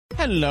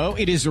Hello,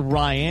 it is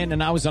Ryan,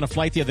 and I was on a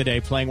flight the other day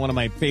playing one of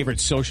my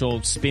favorite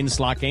social spin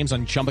slot games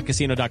on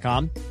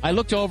ChumbaCasino.com. I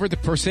looked over at the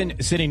person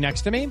sitting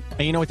next to me, and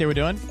you know what they were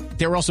doing?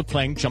 They were also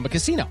playing Chumba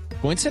Casino.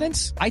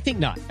 Coincidence? I think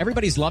not.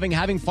 Everybody's loving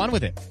having fun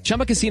with it.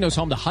 Chumba Casino is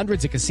home to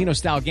hundreds of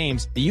casino-style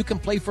games that you can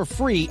play for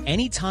free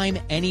anytime,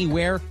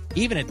 anywhere,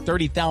 even at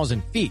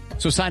 30,000 feet.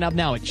 So sign up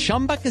now at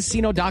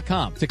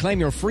ChumbaCasino.com to claim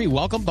your free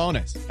welcome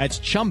bonus. That's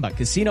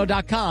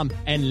ChumbaCasino.com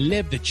and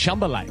live the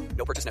Chumba life.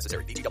 No purchase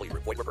necessary. VGW.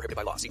 Void where prohibited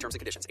by law. See terms and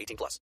conditions. 18+.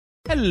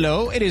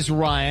 Hello, it is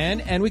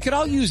Ryan, and we could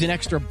all use an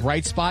extra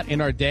bright spot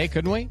in our day,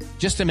 couldn't we?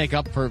 Just to make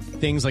up for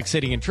things like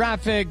sitting in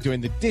traffic,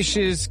 doing the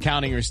dishes,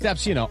 counting your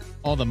steps, you know,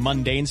 all the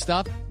mundane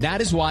stuff. That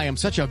is why I'm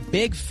such a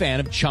big fan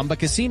of Chumba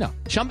Casino.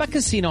 Chumba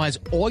Casino has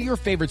all your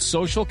favorite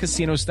social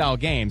casino-style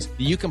games that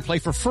you can play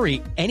for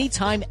free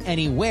anytime,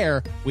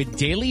 anywhere with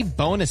daily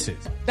bonuses.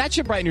 That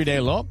should brighten your day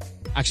a little.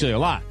 Actually, a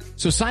lot.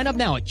 So sign up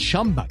now at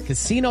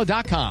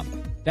ChumbaCasino.com.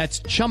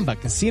 That's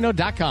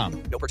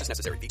ChumbaCasino.com. No purchase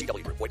necessary.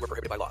 VGW. Void where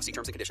prohibited by law. See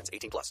terms and conditions.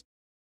 18+.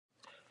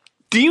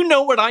 Do you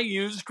know what I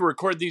use to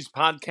record these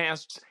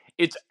podcasts?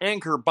 It's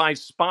Anchor by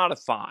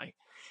Spotify.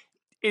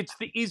 It's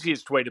the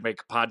easiest way to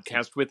make a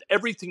podcast with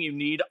everything you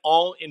need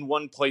all in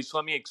one place.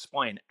 Let me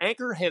explain.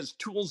 Anchor has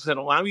tools that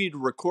allow you to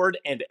record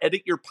and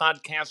edit your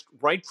podcast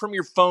right from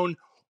your phone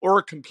or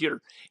a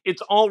computer.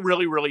 It's all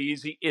really, really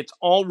easy. It's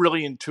all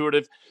really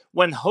intuitive.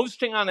 When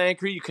hosting on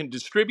Anchor, you can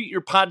distribute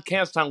your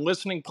podcast on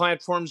listening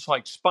platforms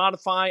like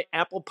Spotify,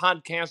 Apple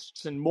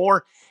Podcasts, and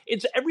more.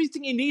 It's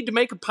everything you need to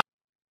make a podcast.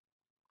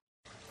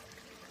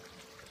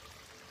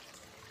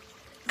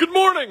 Good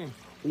morning.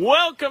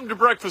 Welcome to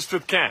Breakfast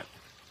with Ken.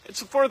 It's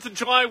the 4th of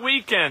July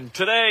weekend.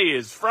 Today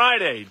is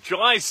Friday,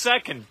 July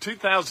 2nd,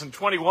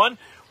 2021.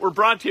 We're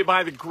brought to you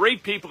by the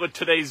great people at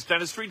Today's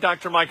Dentistry.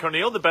 Dr. Mike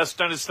O'Neill, the best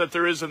dentist that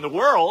there is in the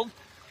world.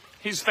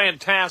 He's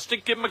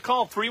fantastic. Give him a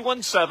call,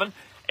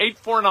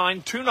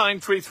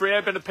 317-849-2933.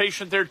 I've been a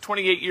patient there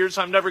 28 years.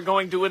 I'm never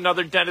going to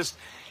another dentist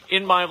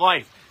in my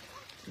life.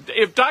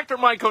 If Dr.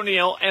 Mike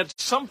O'Neill at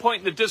some point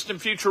in the distant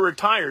future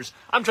retires,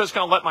 I'm just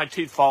going to let my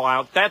teeth fall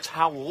out. That's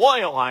how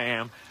loyal I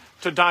am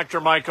to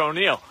Dr. Mike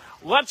O'Neill.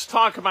 Let's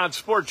talk about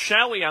sports,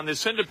 shall we, on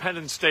this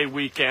Independence Day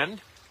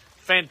weekend.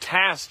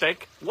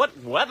 Fantastic.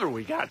 What weather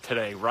we got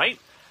today, right?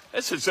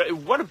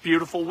 What a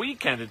beautiful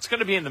weekend. It's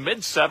going to be in the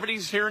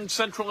mid-70s here in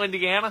central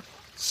Indiana.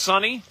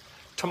 Sunny.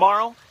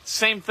 Tomorrow,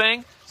 same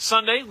thing.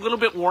 Sunday, a little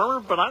bit warmer,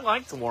 but I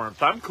like the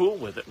warmth. I'm cool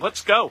with it.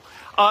 Let's go.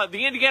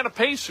 The Indiana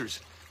Pacers,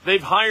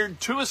 they've hired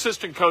 2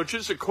 assistant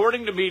coaches,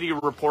 according to media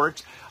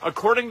reports.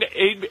 According to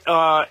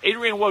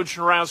Adrian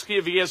Wojnarowski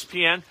of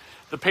ESPN,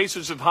 the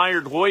Pacers have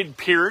hired Lloyd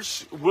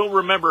Pierce. We'll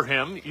remember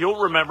him.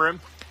 You'll remember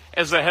him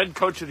as the head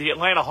coach of the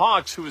Atlanta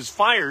Hawks, who was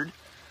fired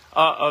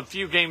a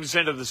few games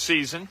into the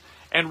season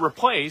and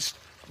replaced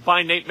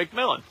by Nate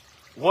McMillan.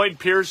 Lloyd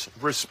Pierce,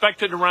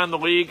 respected around the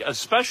league,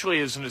 especially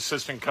as an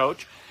assistant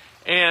coach,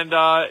 and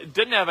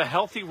didn't have a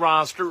healthy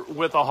roster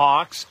with the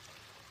Hawks.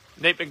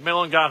 Nate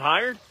McMillan got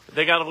hired.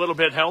 They got a little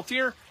bit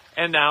healthier,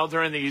 and now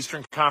they're in the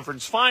Eastern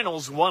Conference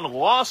Finals, one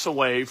loss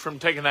away from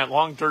taking that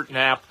long dirt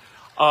nap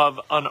of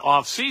an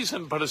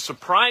off-season, but a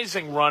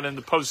surprising run in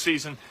the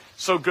postseason.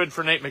 So good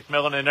for Nate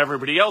McMillan and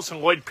everybody else,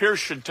 and Lloyd Pierce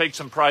should take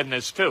some pride in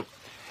this too.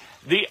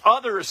 The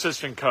other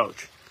assistant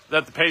coach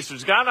that the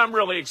Pacers got, I'm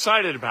really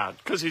excited about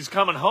because he's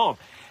coming home,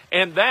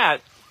 and that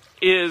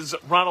is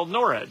Ronald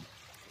Norred,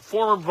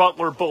 former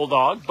Butler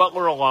Bulldog,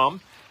 Butler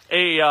alum,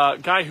 a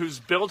guy who's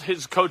built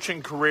his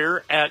coaching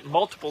career at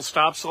multiple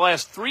stops. The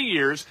last 3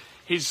 years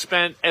he's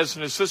spent as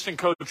an assistant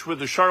coach with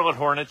the Charlotte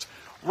Hornets.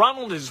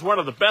 Ronald is one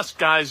of the best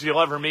guys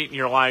you'll ever meet in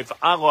your life.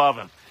 I love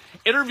him.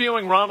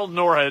 Interviewing Ronald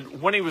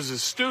Norred when he was a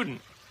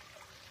student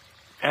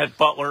at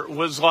Butler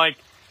was like,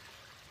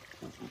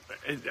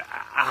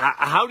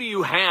 how do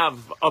you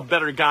have a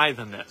better guy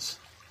than this?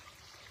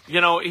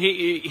 You know,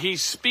 he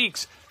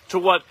speaks to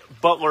what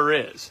Butler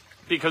is,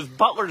 because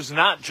Butler's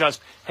not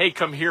just, hey,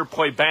 come here,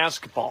 play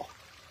basketball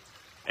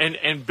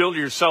and build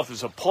yourself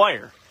as a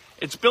player.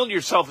 It's build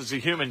yourself as a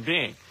human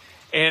being.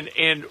 And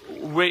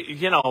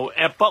you know,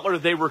 at Butler,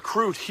 they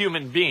recruit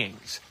human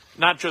beings,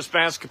 not just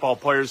basketball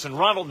players. And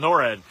Ronald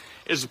Norred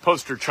is a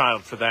poster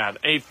child for that.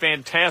 A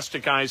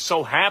fantastic guy.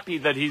 So happy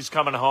that he's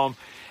coming home.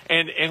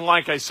 And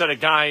like I said, a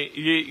guy,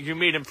 you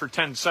meet him for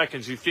 10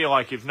 seconds, you feel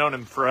like you've known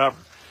him forever.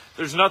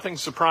 There's nothing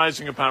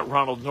surprising about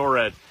Ronald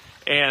Norred.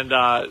 And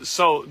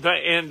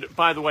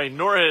by the way,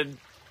 Norred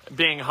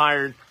being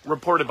hired,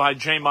 reported by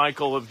Jay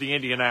Michael of the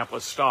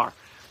Indianapolis Star.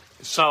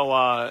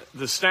 So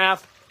the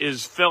staff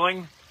is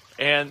filling,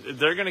 and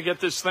they're going to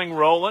get this thing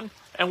rolling,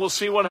 and we'll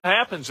see what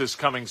happens this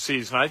coming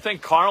season. I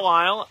think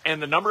Carlisle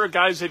and the number of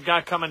guys they've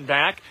got coming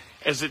back,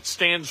 as it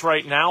stands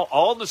right now,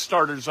 all the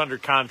starters under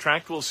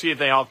contract, we'll see if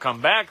they all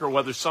come back or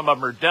whether some of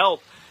them are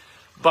dealt.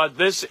 But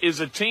this is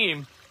a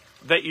team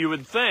that you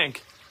would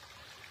think,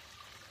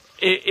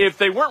 if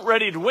they weren't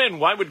ready to win,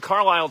 why would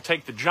Carlisle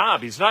take the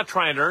job? He's not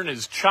trying to earn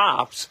his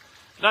chops,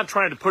 not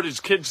trying to put his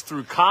kids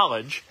through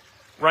college,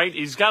 right?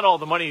 He's got all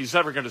the money he's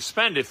ever going to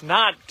spend. If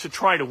not to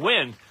try to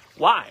win,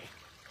 why?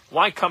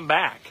 Why come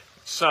back?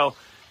 So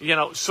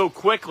so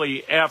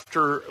quickly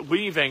after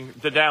leaving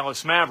the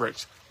Dallas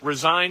Mavericks.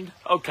 Resigned,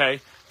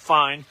 okay,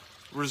 fine.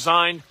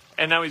 Resigned,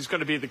 and now he's going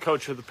to be the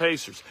coach of the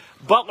Pacers.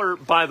 Butler,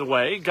 by the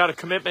way, got a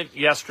commitment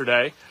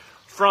yesterday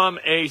from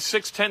a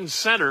 6'10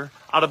 center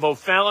out of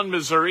O'Fallon,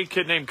 Missouri,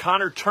 kid named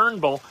Connor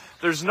Turnbull.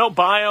 There's no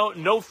bio,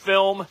 no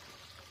film,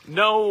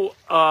 no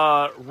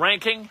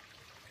ranking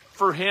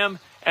for him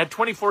at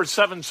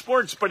 24/7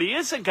 Sports, but he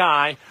is a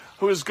guy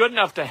who is good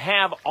enough to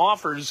have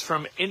offers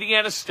from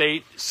Indiana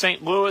State,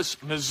 St. Louis,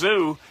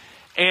 Mizzou,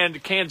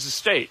 and Kansas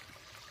State.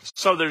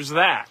 So there's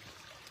that.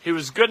 He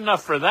was good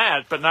enough for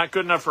that, but not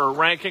good enough for a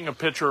ranking, a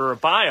picture, or a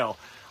bio,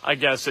 I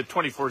guess, at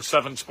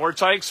 24/7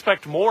 Sports. I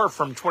expect more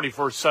from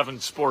 24/7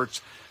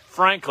 Sports,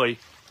 frankly.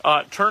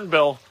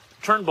 Turnbull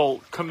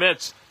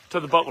commits to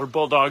the Butler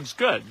Bulldogs.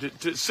 Good.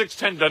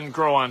 6'10 doesn't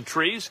grow on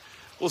trees.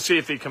 We'll see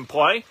if he can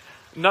play.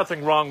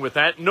 Nothing wrong with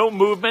that. No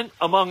movement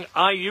among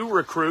IU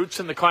recruits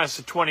in the class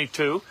of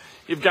 22.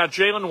 You've got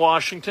Jalen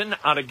Washington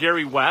out of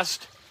Gary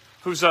West,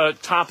 who's a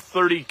top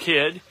 30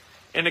 kid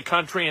in the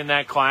country in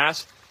that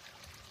class.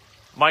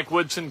 Mike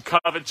Woodson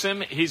covets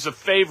him. He's a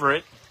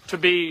favorite to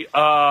be,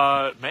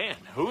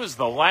 who was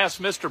the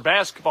last Mr.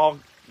 Basketball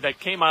that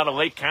came out of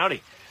Lake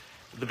County?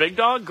 The big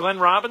dog, Glenn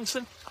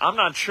Robinson? I'm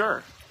not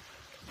sure.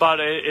 But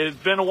it's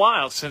been a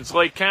while since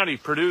Lake County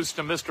produced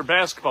a Mr.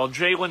 Basketball.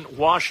 Jalen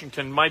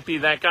Washington might be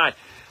that guy.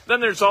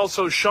 Then there's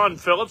also Sean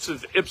Phillips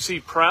of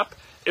Ypsi Prep,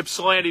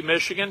 Ypsilanti,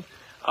 Michigan.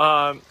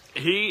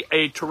 He,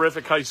 a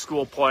terrific high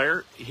school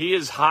player. He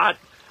is hot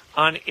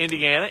on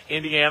Indiana.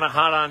 Indiana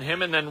hot on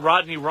him. And then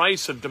Rodney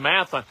Rice of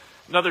DeMatha,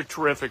 another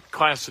terrific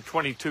class of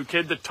 22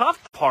 kid. The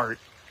tough part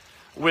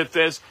with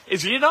this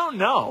is you don't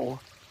know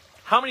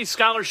how many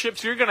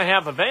scholarships you're going to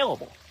have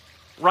available,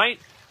 right?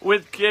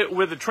 With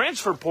the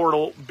transfer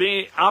portal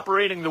being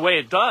operating the way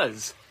it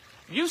does,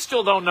 you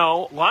still don't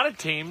know. A lot of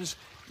teams,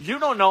 you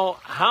don't know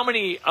how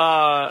many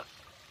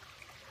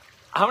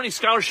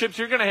scholarships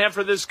you're going to have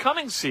for this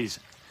coming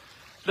season.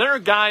 There are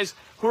guys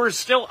who are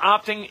still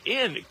opting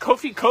in.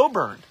 Kofi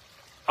Cockburn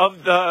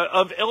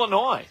of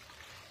Illinois,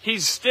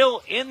 he's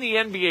still in the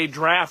NBA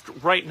draft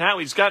right now.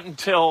 He's got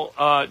until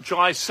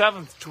July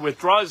 7th to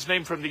withdraw his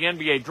name from the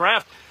NBA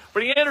draft,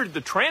 but he entered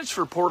the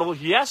transfer portal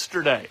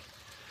yesterday.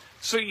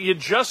 So you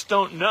just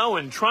don't know,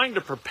 and trying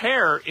to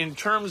prepare in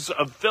terms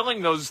of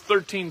filling those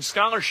 13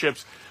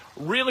 scholarships,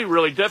 really,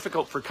 really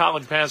difficult for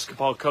college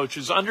basketball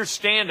coaches,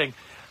 understanding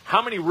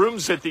how many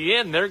rooms at the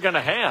inn they're going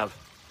to have.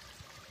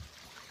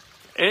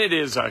 It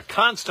is a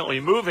constantly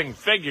moving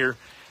figure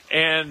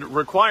and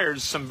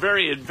requires some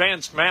very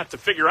advanced math to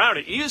figure out.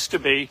 It used to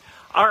be,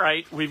 all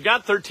right, we've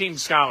got 13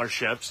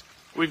 scholarships.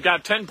 We've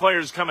got 10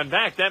 players coming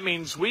back. That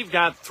means we've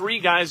got 3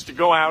 guys to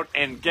go out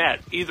and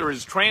get, either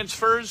as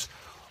transfers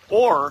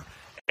or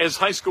as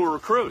high school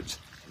recruits.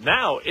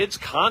 Now it's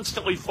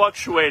constantly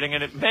fluctuating,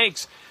 and it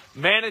makes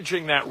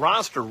managing that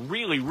roster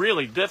really,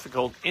 really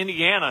difficult.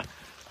 Indiana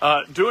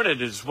doing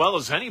it as well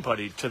as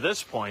anybody to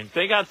this point.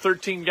 They got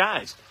 13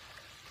 guys.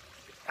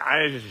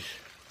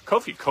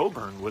 Kofi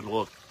Cockburn would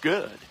look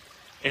good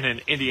in an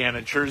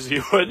Indiana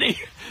jersey, wouldn't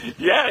he?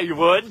 Yeah, he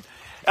would.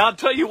 I'll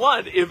tell you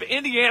what, if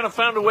Indiana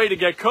found a way to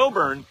get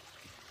Cockburn,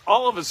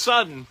 all of a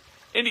sudden,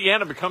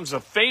 Indiana becomes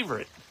a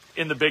favorite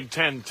in the Big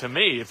Ten to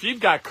me. If you've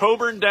got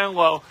Cockburn down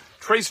low,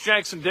 Trace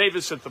Jackson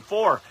Davis at the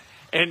 4,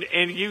 and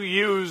you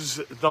use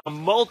the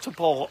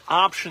multiple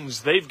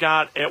options they've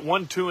got at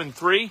 1, 2, and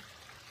 3,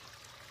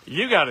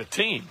 you got a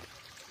team.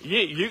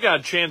 You got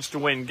a chance to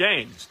win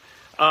games.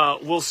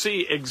 We'll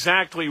see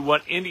exactly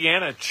what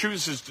Indiana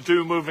chooses to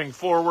do moving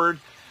forward.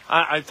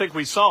 I think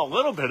we saw a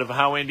little bit of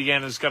how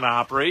Indiana's going to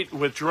operate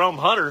with Jerome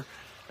Hunter,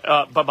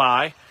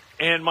 bye-bye,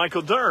 and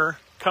Michael Durr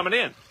coming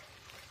in.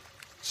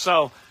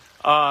 So,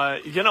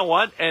 you know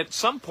what? At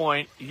some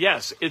point,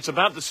 yes, it's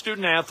about the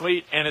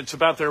student-athlete and it's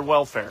about their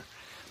welfare.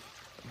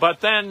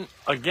 But then,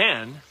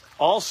 again,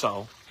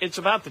 also, it's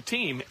about the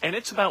team and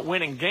it's about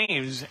winning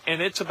games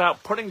and it's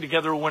about putting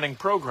together a winning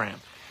program.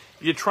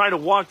 You try to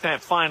walk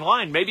that fine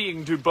line. Maybe you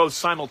can do both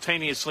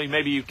simultaneously.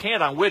 Maybe you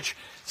can't. On which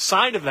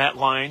side of that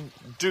line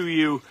do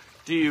you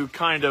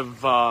kind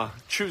of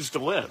choose to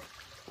live,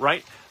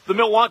 right? The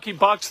Milwaukee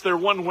Bucks, they're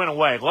 1 win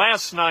away.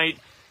 Last night,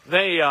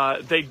 they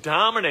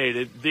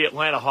dominated the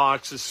Atlanta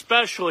Hawks,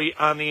 especially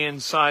on the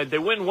inside. They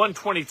win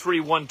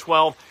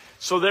 123-112,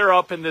 so they're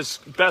up in this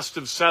best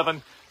of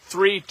 7,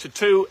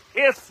 3-2.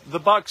 If the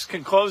Bucks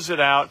can close it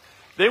out,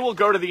 they will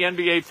go to the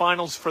NBA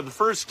Finals for the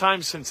first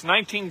time since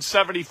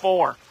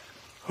 1974.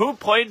 Who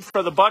played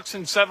for the Bucks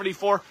in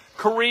 74?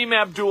 Kareem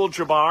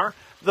Abdul-Jabbar,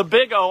 the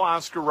Big O,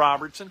 Oscar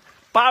Robertson,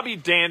 Bobby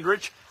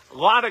Dandridge, a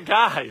lot of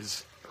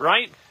guys,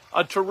 right?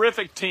 A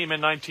terrific team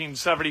in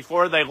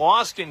 1974. They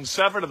lost in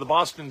 7 to the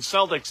Boston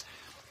Celtics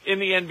in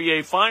the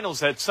NBA Finals.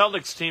 That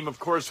Celtics team, of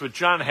course, with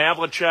John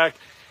Havlicek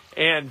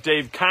and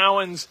Dave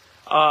Cowens,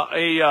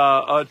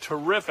 a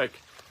terrific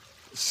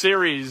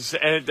series.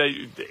 And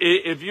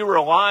if you were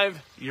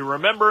alive, you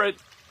remember it.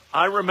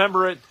 I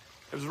remember it.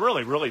 It was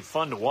really, really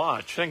fun to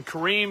watch. And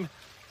Kareem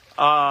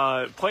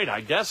played,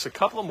 I guess, a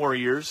couple more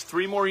years,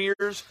 3 more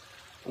years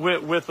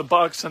with the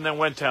Bucks and then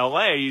went to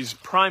L.A. He's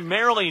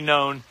primarily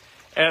known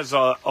as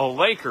a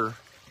Laker,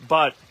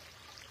 but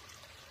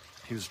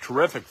he was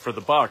terrific for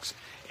the Bucks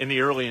in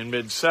the early and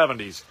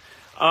mid-'70s.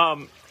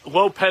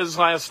 Lopez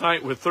last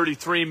night with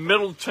 33.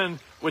 Middleton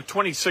with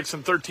 26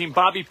 and 13.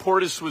 Bobby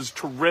Portis was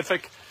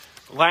terrific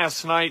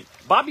last night.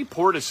 Bobby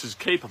Portis is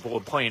capable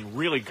of playing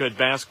really good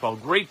basketball.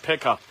 Great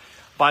pickup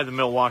by the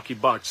Milwaukee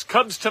Bucks.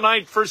 Cubs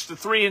tonight,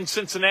 1-3 in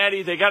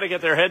Cincinnati. They got to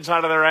get their heads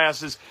out of their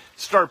asses,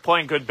 start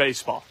playing good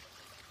baseball.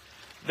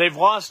 They've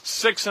lost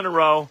 6 in a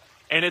row,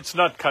 and it's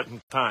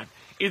nut-cutting time.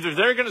 Either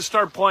they're going to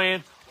start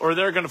playing or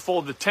they're going to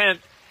fold the tent,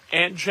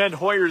 and Jed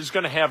Hoyer is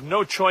going to have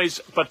no choice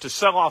but to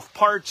sell off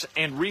parts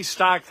and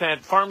restock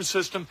that farm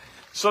system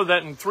so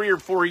that in 3 or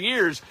 4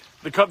 years,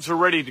 the Cubs are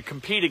ready to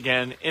compete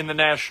again in the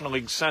National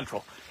League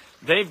Central.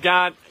 They've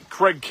got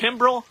Craig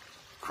Kimbrell,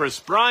 Chris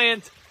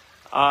Bryant,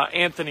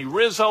 Anthony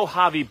Rizzo,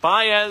 Javi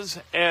Baez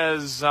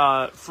as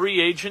free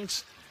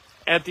agents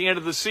at the end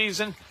of the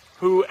season,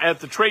 who at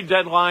the trade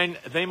deadline,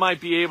 they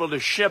might be able to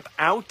ship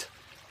out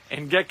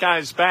and get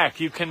guys back.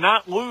 You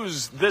cannot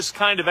lose this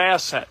kind of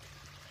asset,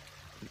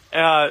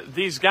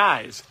 these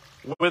guys,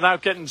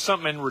 without getting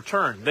something in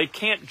return. They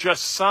can't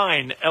just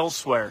sign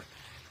elsewhere.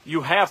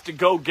 You have to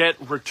go get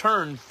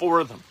return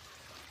for them.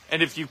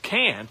 And if you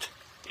can't,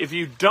 if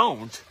you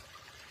don't,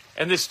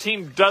 and this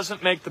team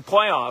doesn't make the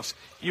playoffs,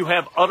 you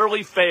have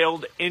utterly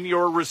failed in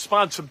your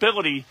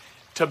responsibility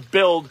to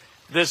build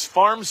this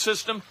farm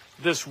system,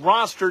 this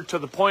roster, to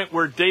the point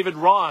where David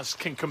Ross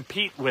can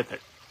compete with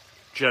it,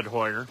 Jed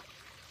Hoyer.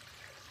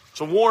 It's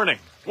a warning.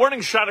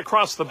 Warning shot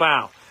across the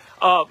bow.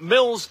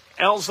 Mills,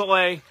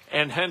 Alzolay,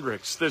 and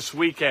Hendricks this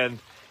weekend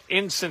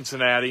in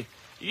Cincinnati.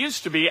 It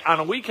used to be on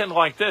a weekend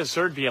like this,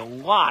 there'd be a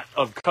lot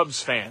of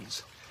Cubs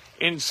fans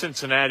in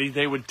Cincinnati.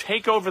 They would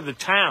take over the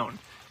town,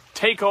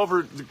 take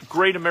over the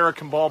Great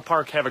American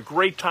Ballpark, have a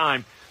great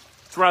time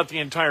throughout the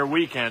entire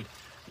weekend.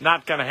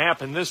 Not going to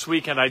happen this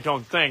weekend, I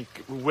don't think,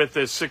 with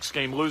this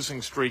 6-game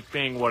losing streak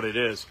being what it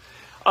is.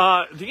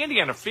 The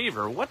Indiana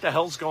Fever, what the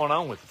hell's going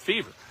on with the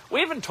Fever? We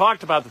haven't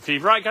talked about the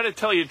Fever. I got to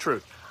tell you the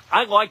truth.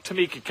 I like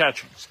Tamika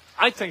Catchings.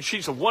 I think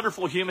she's a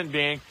wonderful human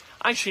being.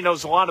 She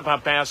knows a lot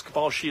about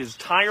basketball. She is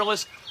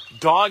tireless,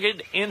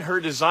 dogged in her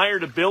desire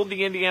to build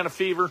the Indiana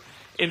Fever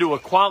into a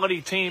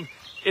quality team.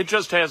 It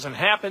just hasn't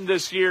happened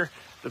this year.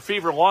 The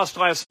Fever lost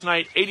last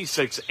night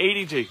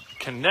 86-80 to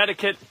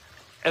Connecticut.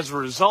 As a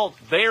result,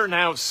 they are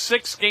now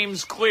 6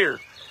 games clear.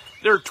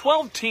 There are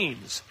 12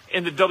 teams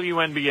in the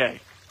WNBA.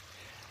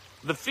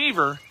 The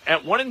Fever,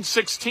 at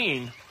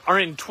 1-16, are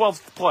in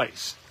 12th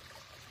place.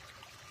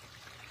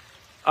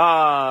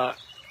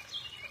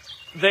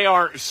 They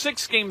are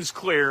 6 games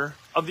clear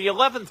of the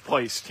 11th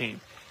place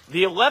team.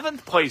 The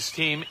 11th place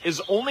team is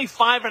only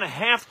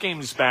 5.5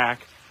 games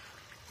back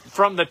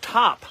from the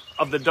top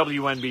of the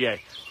WNBA.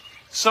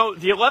 So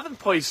the 11th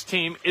place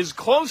team is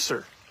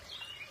closer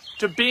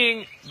to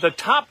being the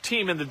top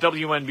team in the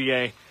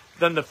WNBA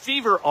than the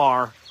Fever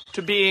are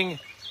to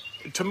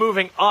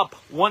moving up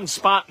 1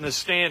 spot in the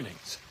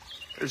standings.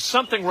 There's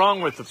something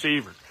wrong with the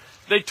Fever.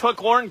 They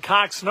took Lauren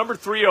Cox, number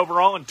 3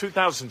 overall in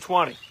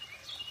 2020.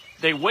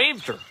 They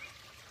waived her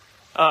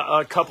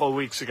a couple of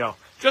weeks ago.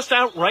 Just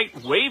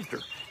outright waived her.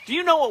 Do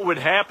you know what would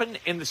happen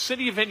in the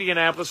city of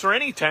Indianapolis or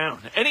any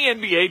town, any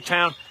NBA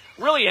town,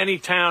 really any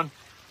town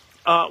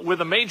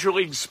with a major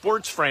league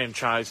sports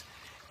franchise,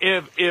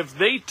 if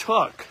they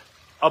took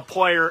a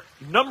player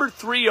number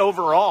 3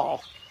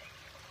 overall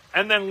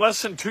and then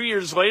less than 2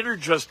 years later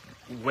just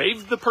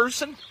waived the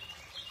person?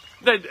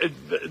 There'd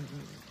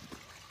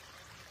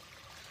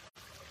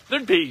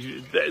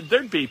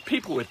be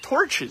people with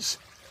torches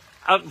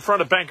out in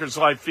front of Bankers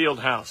Life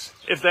Fieldhouse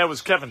if that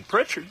was Kevin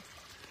Pritchard,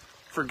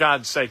 for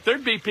God's sake.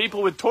 There'd be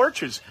people with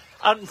torches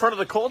out in front of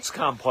the Colts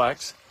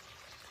complex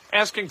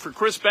asking for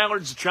Chris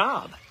Ballard's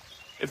job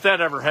if that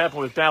ever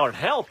happened with Ballard.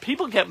 Hell,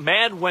 people get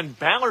mad when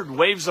Ballard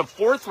waives a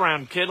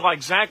 4th-round kid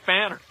like Zach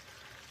Banner,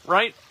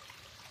 right?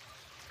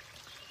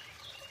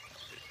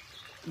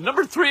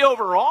 Number 3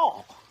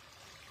 overall.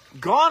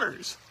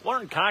 Goners.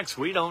 Lauren Cox,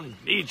 we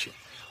don't need you.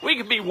 We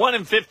could be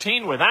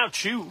 1-15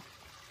 without you.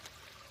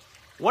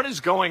 What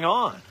is going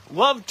on?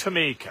 Love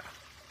Tamika.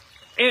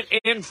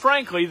 And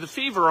frankly, the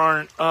Fever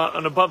aren't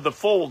an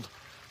above-the-fold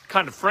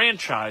kind of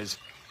franchise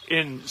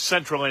in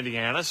central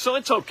Indiana, so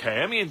it's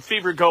okay. I mean,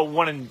 Fever go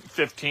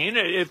 1-15.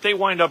 If they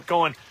wind up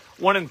going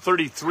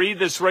 1-33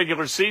 this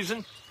regular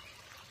season,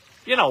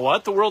 you know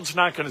what? The world's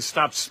not going to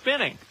stop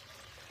spinning.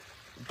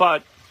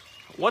 But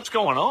what's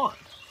going on?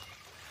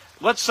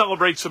 Let's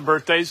celebrate some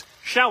birthdays,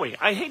 shall we?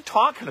 I hate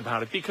talking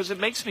about it because it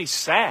makes me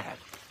sad.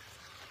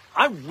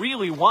 I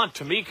really want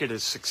Tamika to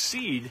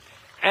succeed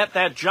at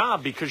that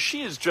job because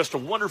she is just a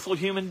wonderful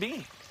human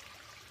being.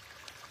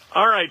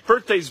 All right,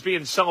 birthdays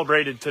being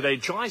celebrated today.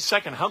 July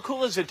 2nd. How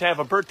cool is it to have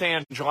a birthday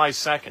on July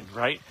 2nd,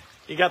 right?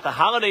 You got the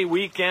holiday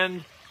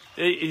weekend,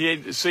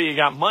 so you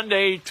got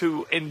Monday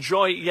to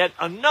enjoy yet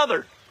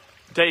another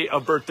day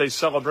of birthday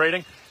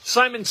celebrating.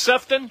 Simon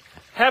Sefton,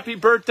 happy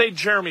birthday.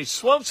 Jeremy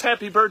Swopes,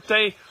 happy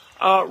birthday.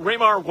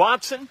 Raymar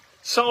Watson,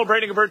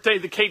 Celebrating a birthday,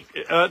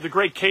 the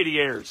great Katie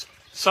Ayers.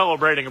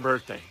 Celebrating a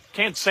birthday.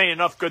 Can't say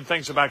enough good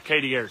things about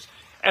Katie Ayers.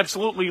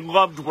 Absolutely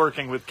loved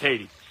working with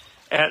Katie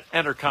at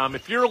Entercom.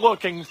 If you're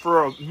looking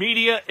for a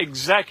media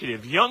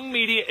executive, young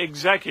media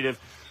executive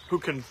who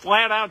can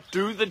flat out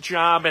do the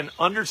job and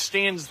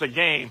understands the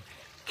game,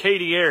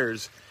 Katie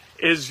Ayers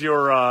is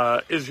your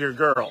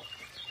girl.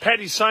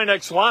 Patty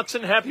Sinex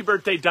Watson, happy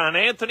birthday, Don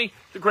Anthony,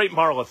 the great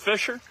Marla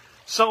Fisher.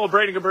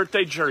 Celebrating a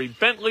birthday, Jerry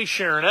Bentley,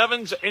 Sharon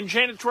Evans, and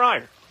Janet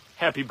Dreyer.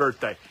 Happy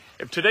birthday.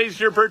 If today's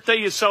your birthday,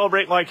 you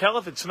celebrate like hell.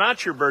 If it's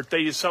not your birthday,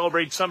 you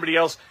celebrate somebody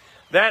else.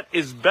 That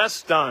is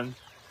best done,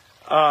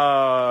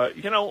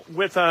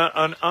 with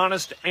an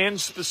honest and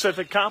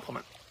specific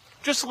compliment.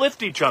 Just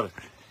lift each other.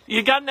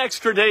 You got an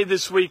extra day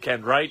this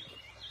weekend, right?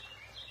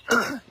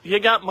 You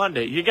got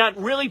Monday. You got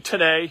really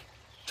today,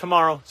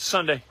 tomorrow,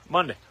 Sunday,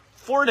 Monday.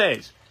 4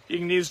 days you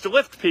can use to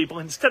lift people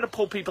instead of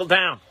pull people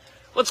down.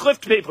 Let's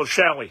lift people,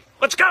 shall we?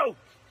 Let's go!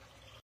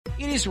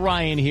 It is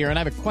Ryan here, and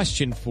I have a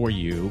question for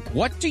you.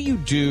 What do you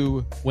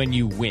do when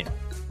you win?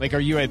 Like, are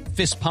you a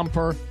fist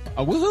pumper,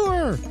 a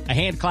woohooer, a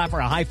hand clapper,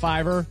 a high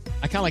fiver?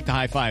 I kind of like the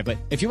high five, but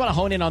if you want to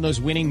hone in on those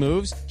winning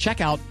moves,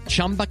 check out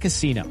Chumba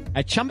Casino.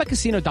 At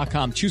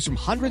ChumbaCasino.com, choose from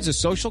hundreds of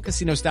social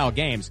casino-style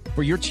games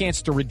for your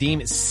chance to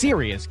redeem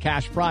serious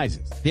cash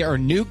prizes. There are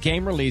new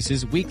game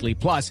releases weekly,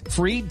 plus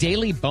free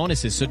daily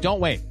bonuses. So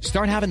don't wait.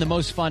 Start having the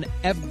most fun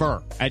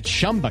ever at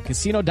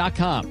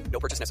ChumbaCasino.com. No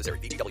purchase necessary.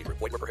 VGW Group.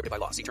 Void where prohibited by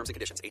law. See terms and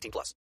conditions.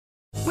 18+.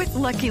 With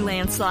Lucky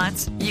Land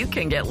Slots, you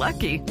can get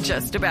lucky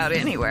just about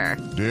anywhere.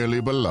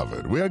 Dearly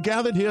beloved, we are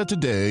gathered here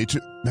today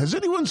to... Has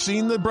anyone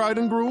seen the bride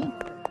and groom?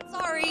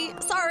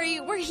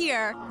 Sorry, we're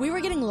here. We were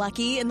getting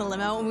lucky in the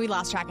limo and we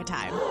lost track of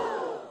time.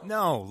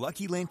 No,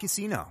 Lucky Land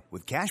Casino,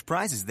 with cash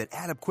prizes that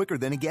add up quicker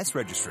than a guest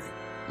registry.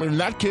 In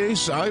that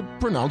case, I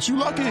pronounce you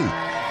lucky.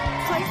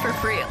 Play for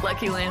free at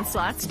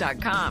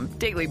LuckyLandSlots.com.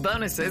 Daily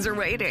bonuses are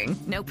waiting.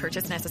 No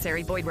purchase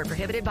necessary. Void where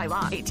prohibited by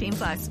law.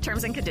 18+.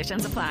 Terms and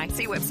conditions apply.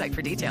 See website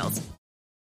for details.